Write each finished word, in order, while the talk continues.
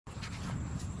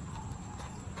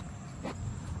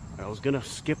I was gonna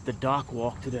skip the dock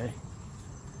walk today.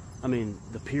 I mean,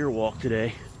 the pier walk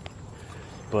today.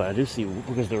 But I do see,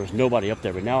 because there was nobody up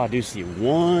there, but now I do see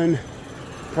one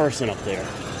person up there.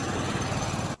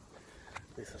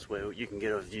 At least this way you can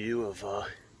get a view of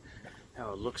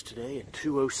how it looks today at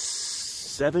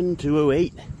 2:07,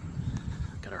 2:08.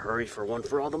 Gotta hurry for one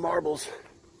for all the marbles.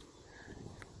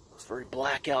 It's very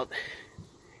black out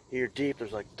here deep.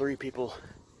 There's like 3 people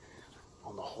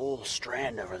on the whole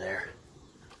strand over there.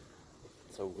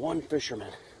 So one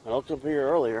fisherman. I looked up here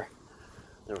earlier,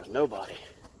 there was nobody.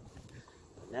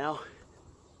 But now,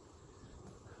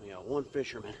 we got one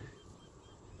fisherman.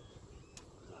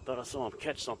 I thought I saw him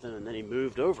catch something and then he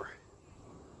moved over.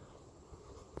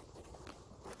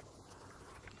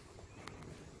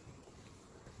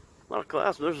 A lot of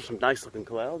clouds. Those are some nice looking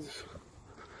clouds.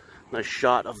 Nice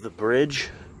shot of the bridge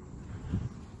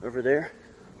over there.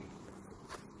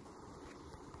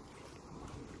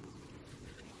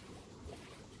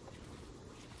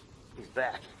 He's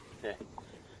back. Yeah.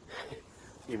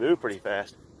 You move pretty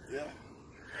fast. Yeah.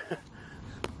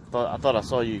 I thought I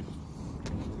saw you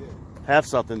have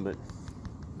something, but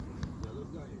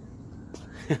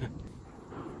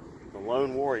the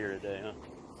lone warrior today, huh?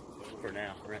 For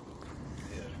now, right?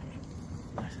 Yeah.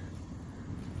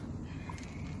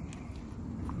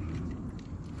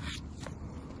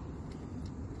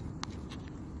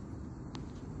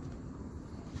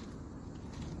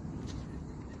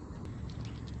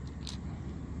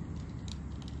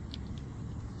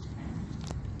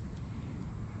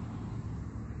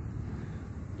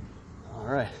 All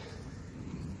right.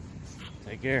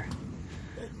 Take care.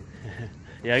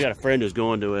 Yeah, I got a friend who's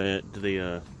going to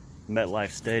the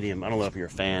MetLife Stadium. I don't know if you're a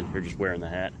fan. You're just wearing the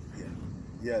hat.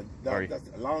 Yeah, that's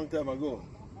a long time ago.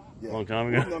 Yeah. Long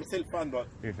time ago? I'm still fan, but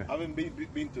I haven't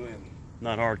been to him.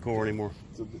 Not hardcore anymore.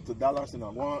 To Dallas in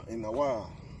a while. In the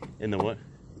what?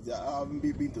 Yeah, I haven't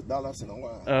been to Dallas in a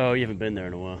while. Oh, you haven't been there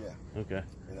in a while. Yeah. Okay.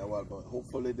 In a while, but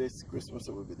hopefully this Christmas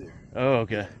I will be there. Oh,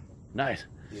 okay. Nice.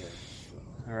 Yeah.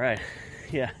 All right.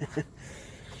 Yeah.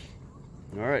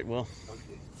 All right. Well,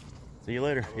 Okay. see you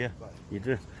later. Yeah. Bye. You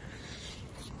too.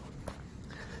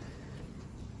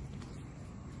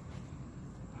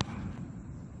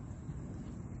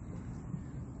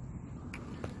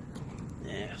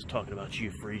 Yeah, I was talking about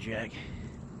you, Free Jack.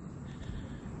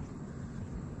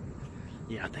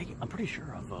 Yeah, I'm pretty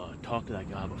sure I've talked to that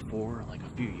guy before, like a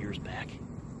few years back.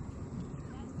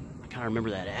 I kind of remember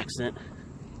that accent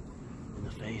in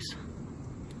the face.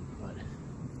 But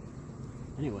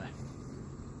anyway,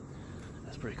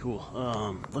 that's pretty cool.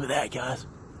 Look at that, guys.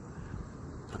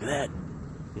 Look at that.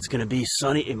 It's gonna be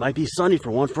sunny. It might be sunny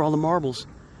for one for all the marbles.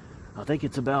 I think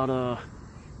it's about I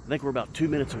think we're about 2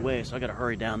 minutes away, so I gotta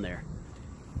hurry down there.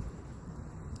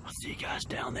 I'll see you guys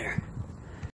down there.